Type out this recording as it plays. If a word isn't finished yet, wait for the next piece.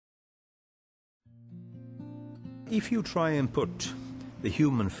If you try and put the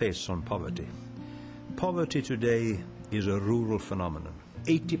human face on poverty, poverty today is a rural phenomenon.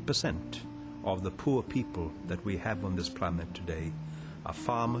 80% of the poor people that we have on this planet today are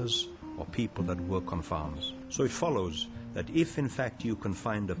farmers or people that work on farms. So it follows that if in fact you can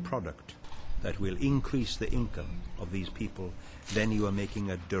find a product that will increase the income of these people, then you are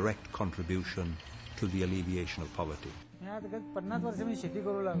making a direct contribution to the alleviation of poverty.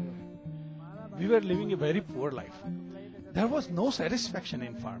 We were living a very poor life. There was no satisfaction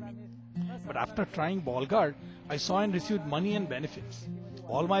in farming. But after trying Ball Guard, I saw and received money and benefits.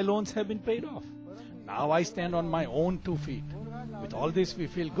 All my loans have been paid off. Now I stand on my own 2 feet. With all this, we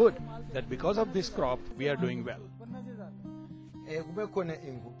feel good that because of this crop, we are doing well.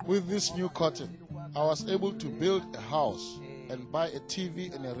 With this new cotton, I was able to build a house and buy a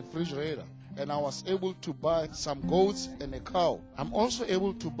TV and a refrigerator. And I was able to buy some goats and a cow. I'm also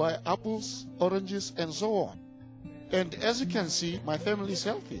able to buy apples, oranges, and so on. And as you can see, my family is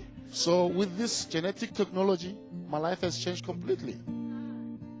healthy. So with this genetic technology, my life has changed completely.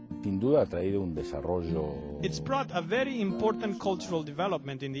 It's brought a very important cultural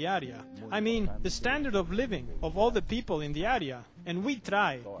development in the area. I mean, the standard of living of all the people in the area. And we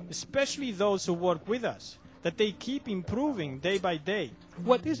try, especially those who work with us, that they keep improving day by day.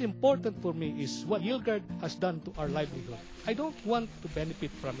 What is important for me is what Yieldguard has done to our livelihood. I don't want to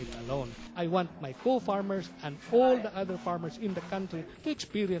benefit from it alone. I want my co-farmers and all the other farmers in the country to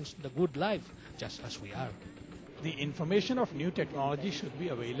experience the good life, just as we are. The information of new technology should be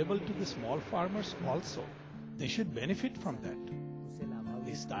available to the small farmers also. They should benefit from that.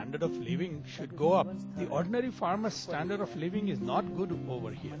 The standard of living should go up. The ordinary farmer's standard of living is not good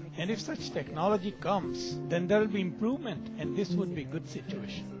over here. And if such technology comes, then there will be improvement, and this would be a good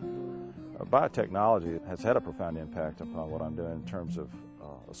situation. Biotechnology has had a profound impact upon what I'm doing in terms of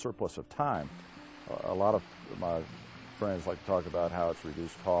a surplus of time. A lot of my friends like to talk about how it's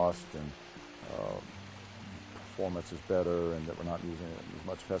reduced cost and performance is better and that we're not using as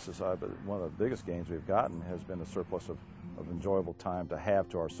much pesticide, but one of the biggest gains we've gotten has been a surplus of enjoyable time to have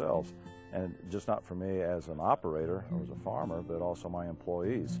to ourselves, and just not for me as an operator or as a farmer, but also my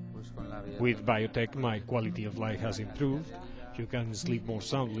employees. With biotech, my quality of life has improved. You can sleep more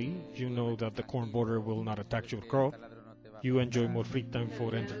soundly. You know that the corn borer will not attack your crop. You enjoy more free time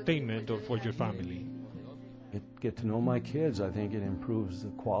for entertainment or for your family. Get to know my kids. I think it improves the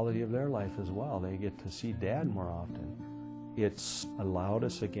quality of their life as well. They get to see Dad more often. It's allowed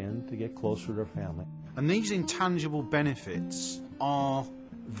us again to get closer to their family. And these intangible benefits are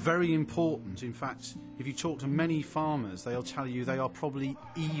very important. In fact, if you talk to many farmers, they'll tell you they are probably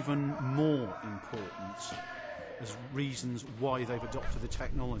even more important as reasons why they've adopted the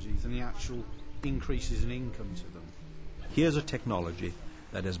technology than the actual increases in income to them. Here's a technology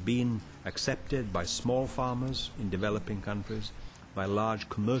that has been accepted by small farmers in developing countries, by large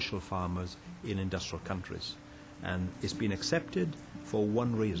commercial farmers in industrial countries. And it's been accepted for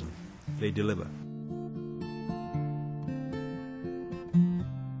one reason: they deliver.